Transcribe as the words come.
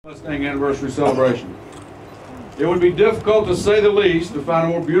Mustang Anniversary Celebration. It would be difficult, to say the least, to find a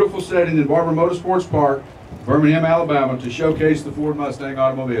more beautiful setting than Barber Motorsports Park, Birmingham, Alabama, to showcase the Ford Mustang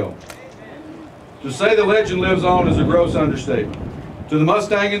automobile. To say the legend lives on is a gross understatement. To the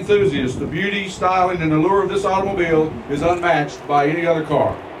Mustang enthusiast, the beauty, styling, and allure of this automobile is unmatched by any other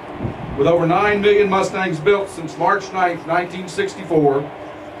car. With over 9 million Mustangs built since March 9, 1964,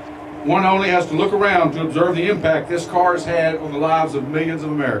 one only has to look around to observe the impact this car has had on the lives of millions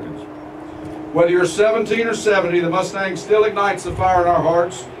of Americans. Whether you're 17 or 70, the Mustang still ignites the fire in our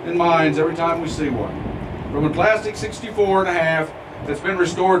hearts and minds every time we see one. From a classic 64 and a half that's been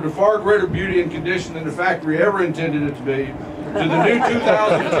restored to far greater beauty and condition than the factory ever intended it to be, to the new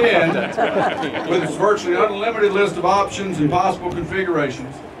 2010 with its virtually unlimited list of options and possible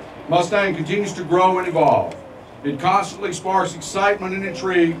configurations, Mustang continues to grow and evolve. It constantly sparks excitement and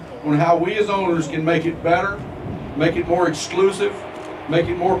intrigue on how we as owners can make it better, make it more exclusive, make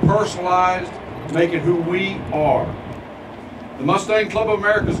it more personalized, make it who we are. The Mustang Club of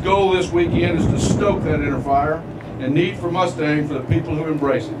America's goal this weekend is to stoke that inner fire and need for Mustang for the people who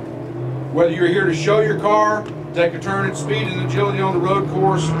embrace it. Whether you're here to show your car, take a turn at speed and agility on the road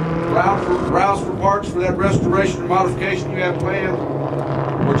course, browse for parts for that restoration or modification you have planned,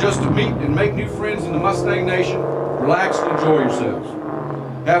 or just to meet and make new friends in the Mustang Nation, relax and enjoy yourselves.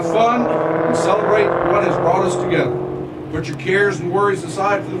 Have fun and celebrate what has brought us together. Put your cares and worries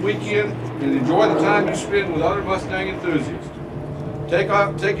aside for the weekend and enjoy the time you spend with other Mustang enthusiasts.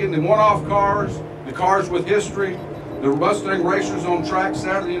 Take in the one-off cars, the cars with history, the Mustang racers on track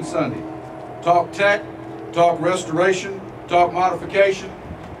Saturday and Sunday. Talk tech, talk restoration, talk modification,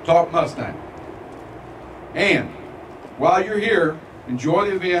 talk Mustang. And while you're here, enjoy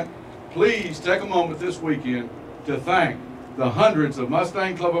the event. Please take a moment this weekend to thank the hundreds of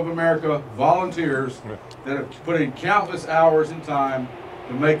Mustang Club of America volunteers that have put in countless hours and time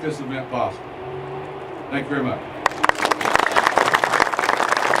to make this event possible. Thank you very much.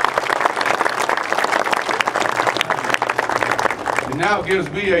 It now gives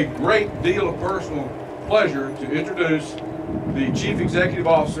me a great deal of personal pleasure to introduce the Chief Executive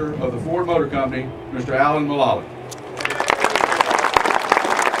Officer of the Ford Motor Company, Mr. Alan Mulally.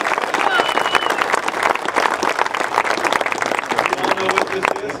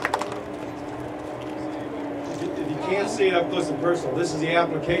 Can't see it up close and personal. This is the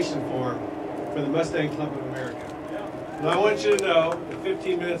application form for the Mustang Club of America. And I want you to know that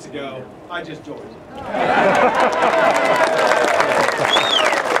 15 minutes ago, I just joined.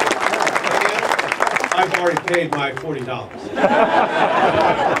 I've already paid my $40.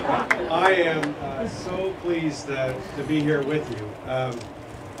 I am so pleased to be here with you. I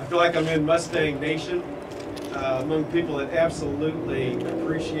feel like I'm in Mustang Nation. Among people that absolutely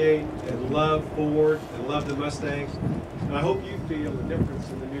appreciate and love Ford and love the Mustangs. And I hope you feel the difference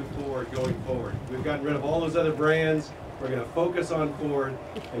in the new Ford going forward. We've gotten rid of all those other brands. We're going to focus on Ford,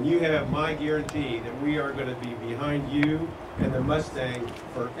 and you have my guarantee that we are going to be behind you and the Mustang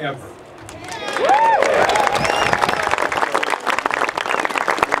forever. I'd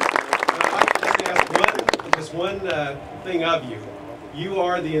like to just ask one thing of you. You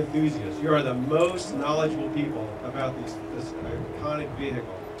are the enthusiasts. You are the most knowledgeable people about this iconic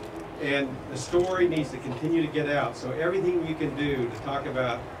vehicle. And the story needs to continue to get out. So everything you can do to talk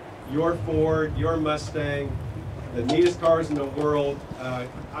about your Ford, your Mustang, the neatest cars in the world, I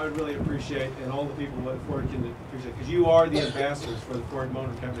would really appreciate, and all the people at Ford can appreciate, because you are the ambassadors for the Ford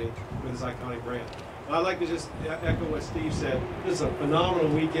Motor Company with this iconic brand. And I'd like to just echo what Steve said. This is a phenomenal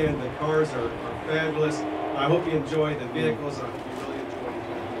weekend. The cars are fabulous. I hope you enjoy the vehicles.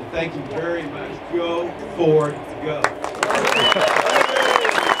 Thank you very much. Go Ford, go. I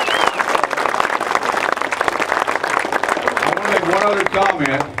want to make one other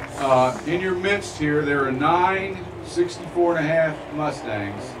comment. In your midst here, there are 9 64.5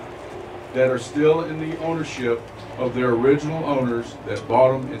 Mustangs that are still in the ownership of their original owners that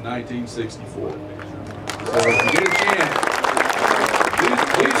bought them in 1964. So if you get a chance,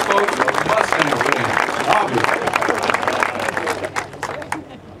 these folks are Mustang fans, obviously.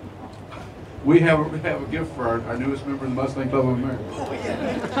 We have a gift for our newest member of the Mustang Club of America. Oh,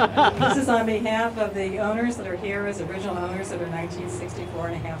 yeah. This is on behalf of the owners that are here as original owners of a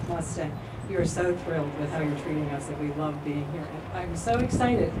 1964.5 Mustang. We are so thrilled with how you're treating us, that we love being here. And I'm so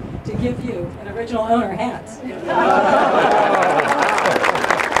excited to give you an original owner hat.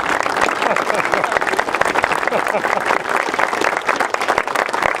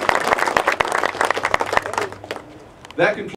 That concludes